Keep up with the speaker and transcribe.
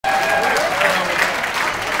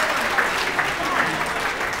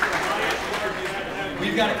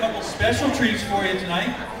special treats for you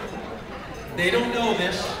tonight. They don't know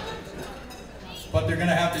this, but they're going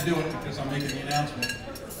to have to do it because I'm making the announcement.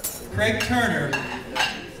 Craig Turner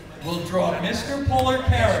will draw Mr. Polar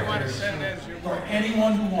characters for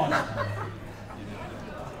anyone who wants them.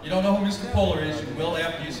 You don't know who Mr. Polar is, you will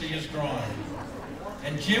after you see his drawing.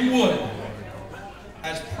 And Jim Wood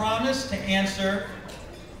has promised to answer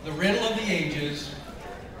the riddle of the ages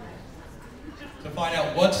to find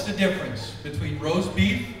out what's the difference between roast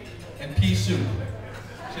beef and pea soup.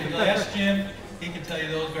 So you'll ask Jim, he can tell you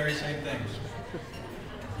those very same things.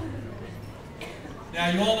 Now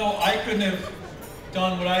you all know I couldn't have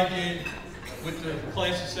done what I did with the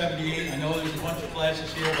class of 78. I know there's a bunch of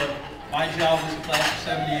classes here, but my job was the class of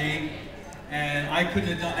 78. And I couldn't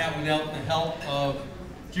have done that without the help of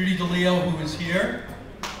Judy DeLeo, who is here.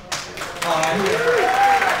 5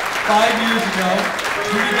 years ago,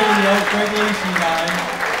 Judy DeLeo, Greg Lacey and I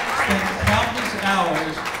spent countless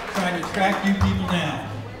hours trying to track you people down.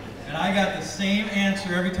 And I got the same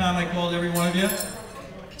answer every time I called every one of you.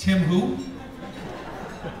 Tim who?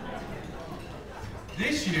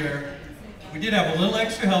 This year, we did have a little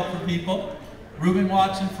extra help for people. Ruben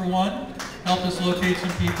Watson, for one, helped us locate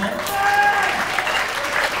some people.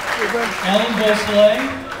 Ellen Beausoleil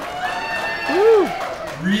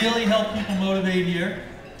really helped people motivate here,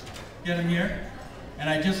 get them here. And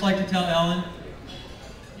I'd just like to tell Ellen,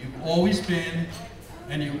 you've always been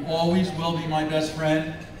and you always will be my best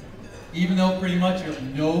friend, even though pretty much you have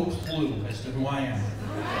no clue as to who I am.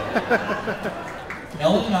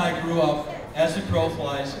 Ellen and I grew up, as the crow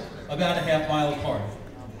flies, about a half mile apart.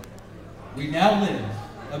 We now live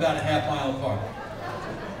about a half mile apart.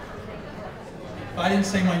 If I didn't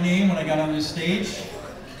say my name when I got on this stage,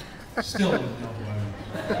 still wouldn't know who I am.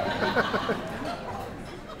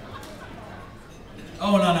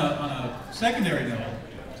 Oh, and on a secondary note,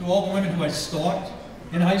 to all the women who I stalked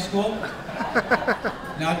in high school,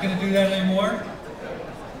 not going to do that anymore.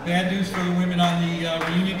 Bad news for the women on the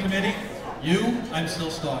reunion committee. You, I'm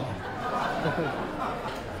still stalking.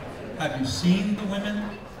 Have you seen the women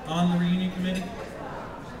on the reunion committee?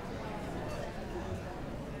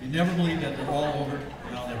 You never believe that they're all over,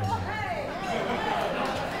 and I'll never believe it.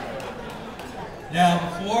 Now,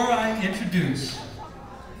 before I introduce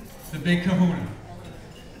the big kahuna,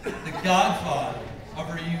 the godfather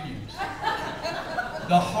of reunions,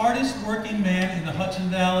 the hardest working man in the Hudson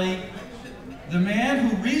Valley, the man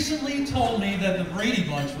who recently told me that the Brady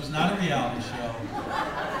Bunch was not a reality show,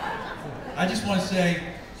 I just want to say,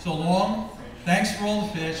 so long, thanks for all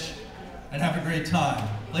the fish, and have a great time.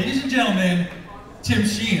 Ladies and gentlemen, Tim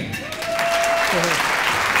Sheehan.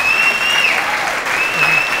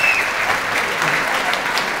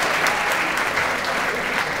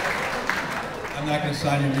 I'm not going to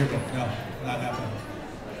sign your yearbook. No, not happening.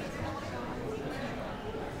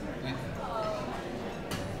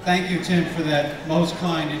 Thank you, Tim, for that most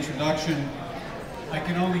kind introduction. I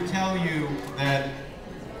can only tell you that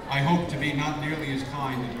I hope to be not nearly as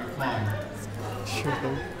kind in your flying.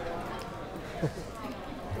 Sure.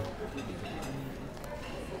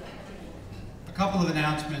 A couple of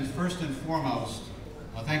announcements. First and foremost,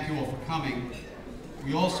 thank you all for coming.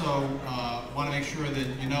 We also want to make sure that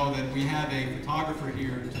you know that we have a photographer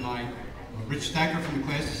here tonight, Rich Stecker from the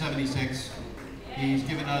class of 76. He's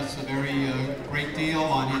given us a very great deal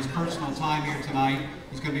on his personal time here tonight.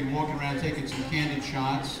 He's going to be walking around taking some candid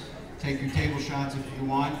shots. Take your table shots if you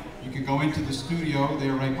want. You can go into the studio.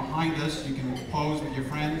 They're right behind us. You can pose with your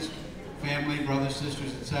friends, family, brothers,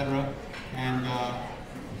 sisters, etc. And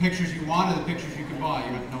pictures you want are the pictures you can buy.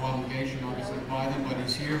 You have no obligation, obviously, to buy them, but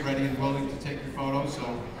he's here, ready and willing to take your photos.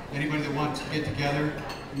 So anybody that wants to get together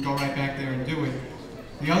can go right back there and do it.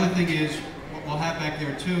 The other thing is, what we'll have back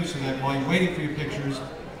there too, so that while you're waiting for your pictures,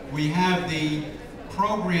 we have the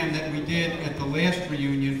program that we did at the last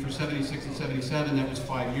reunion for 76 and 77, that was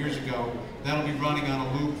 5 years ago. That'll be running on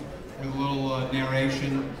a loop with a little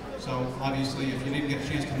narration. So obviously, if you didn't get a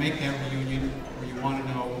chance to make that reunion, or you want to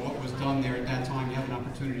know what was done there at that time, you have an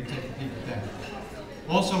opportunity to take a peek at that.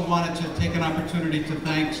 Also wanted to take an opportunity to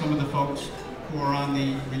thank some of the folks who are on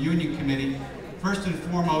the reunion committee. First and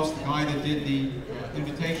foremost, the guy that did the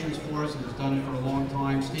invitations for us and has done it for a long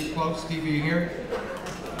time, Steve Close. Steve, are you here?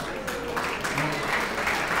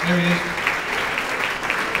 There he is.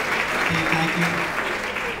 Steve, thank you.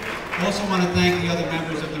 Also want to thank the other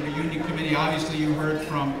members of the reunion committee. Obviously, you heard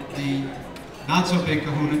from the not-so-big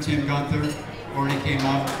kahuna, Tim Gunther, already came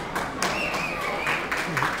up.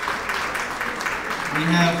 We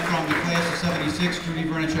have from the class of 76, Judy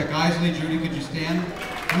Vernichek-Isley. Judy, could you stand?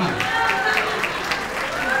 Come on.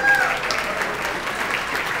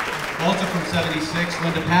 Also from 76,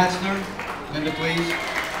 Linda Patzner. Linda, please.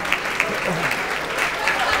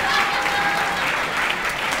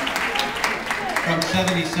 From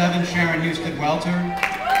 77, Sharon Houston Welter.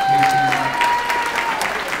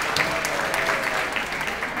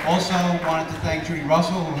 Also wanted to thank Judy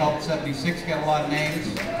Russell, who helped 76 get a lot of names.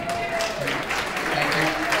 Thank you.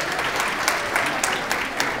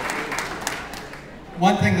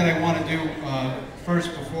 One thing that I want to do first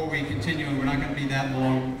before we continue, and we're not going to be that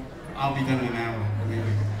long, I'll be done in an hour, believe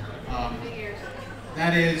me.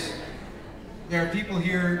 That is, there are people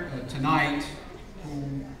here tonight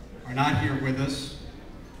who are not here with us.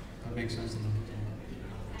 That makes sense to them.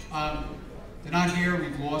 They're not here.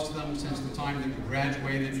 We've lost them since the time that we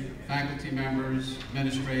graduated. Faculty members,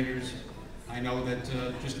 administrators. I know that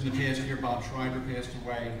just in the past year, Bob Schreiber passed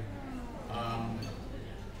away.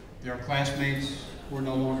 There are classmates who are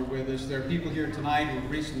no longer with us. There are people here tonight who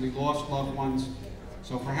have recently lost loved ones.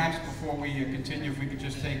 So perhaps before we continue, if we could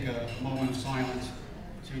just take a moment of silence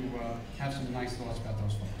to have some nice thoughts about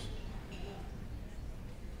those folks.